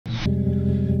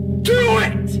Do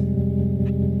it!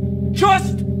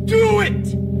 Just do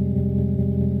it!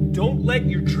 Don't let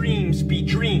your dreams be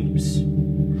dreams.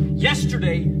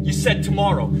 Yesterday, you said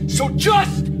tomorrow, so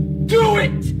just do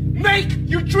it! Make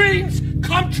your dreams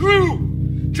come true!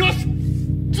 Just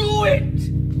do it!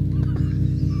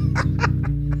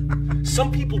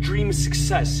 Some people dream of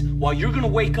success while you're gonna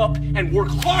wake up and work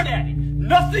hard at it.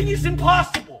 Nothing is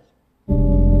impossible.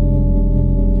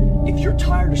 If you're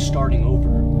tired of starting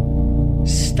over,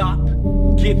 stop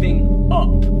giving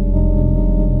up.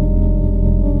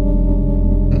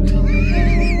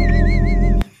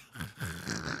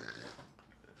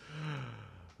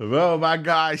 Well, my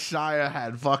guy Shia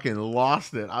had fucking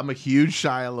lost it. I'm a huge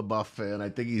Shia LaBeouf fan. I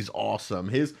think he's awesome.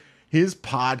 His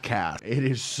podcast, it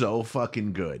is so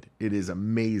fucking good. It is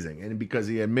amazing. And because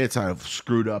he admits how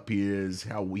screwed up he is,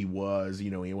 how he was, you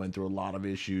know, he went through a lot of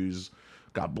issues,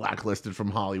 got blacklisted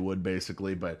from Hollywood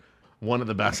basically, but one of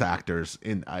the best actors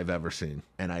I've ever seen.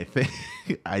 And I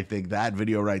think that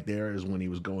video right there is when he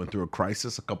was going through a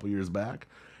crisis a couple years back.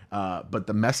 But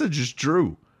the message is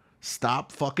true.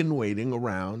 Stop fucking waiting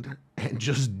around and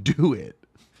just do it.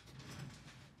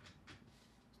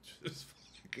 Just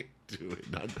fucking do it.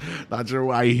 Not sure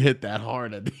why he hit that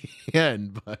hard at the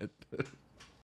end, but